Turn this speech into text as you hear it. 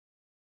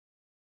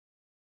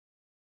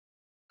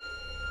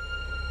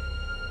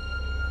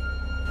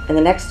In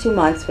the next 2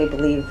 months, we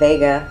believe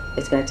Vega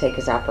is going to take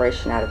his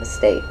operation out of the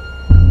state.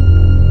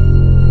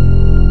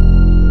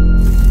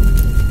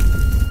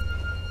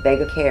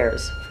 Vega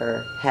cares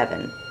for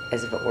heaven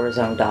as if it were his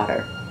own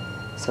daughter.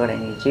 So what I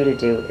need you to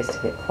do is to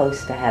get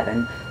close to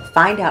heaven,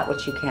 find out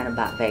what you can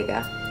about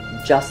Vega,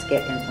 just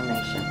get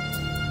information.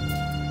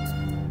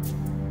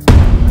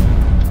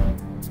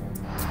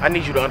 I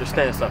need you to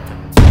understand something.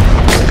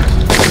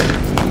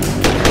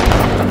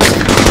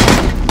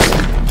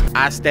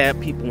 I stab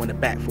people in the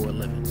back for a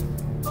living.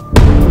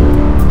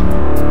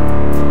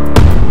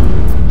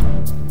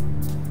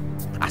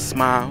 I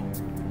smile.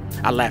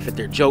 I laugh at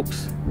their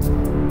jokes.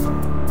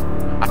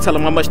 I tell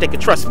them how much they can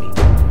trust me.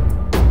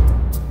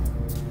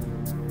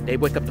 They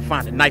wake up to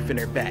find a knife in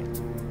their back.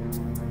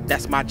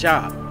 That's my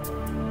job,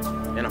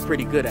 and I'm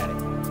pretty good at it.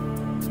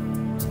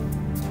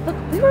 Look,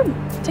 we were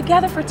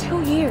together for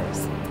 2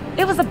 years.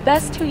 It was the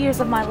best 2 years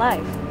of my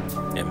life.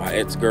 And my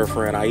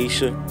ex-girlfriend,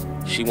 Aisha,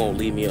 she won't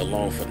leave me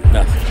alone for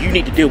nothing. You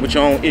need to deal with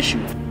your own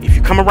issues. If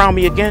you come around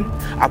me again,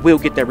 I will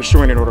get that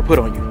restraining order put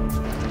on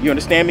you. You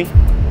understand me?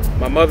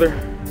 My mother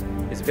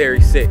is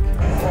very sick.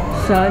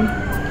 Son,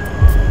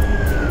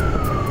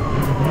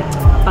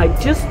 I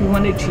just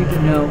wanted you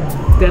to know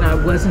that I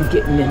wasn't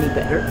getting any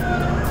better.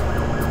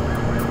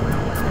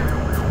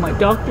 My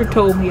doctor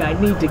told me I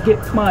need to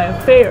get my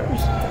affairs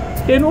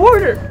in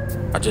order.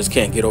 I just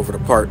can't get over the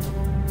part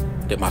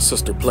that my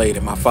sister played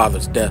in my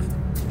father's death.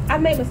 I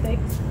made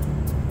mistakes.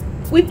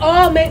 We've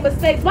all made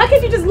mistakes. Why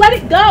can't you just let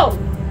it go?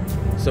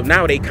 So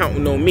now they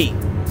counting on me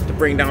to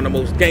bring down the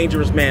most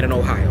dangerous man in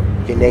Ohio.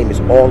 Your name is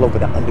all over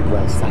the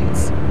underground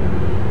sites.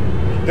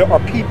 There are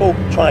people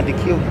trying to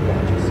kill you,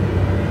 Rogers.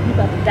 You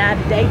about to die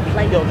today,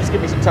 play. Yo, just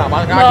give me some time.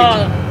 I'll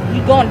get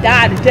you. You gonna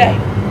die today.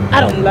 I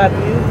don't love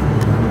you.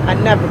 I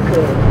never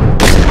could.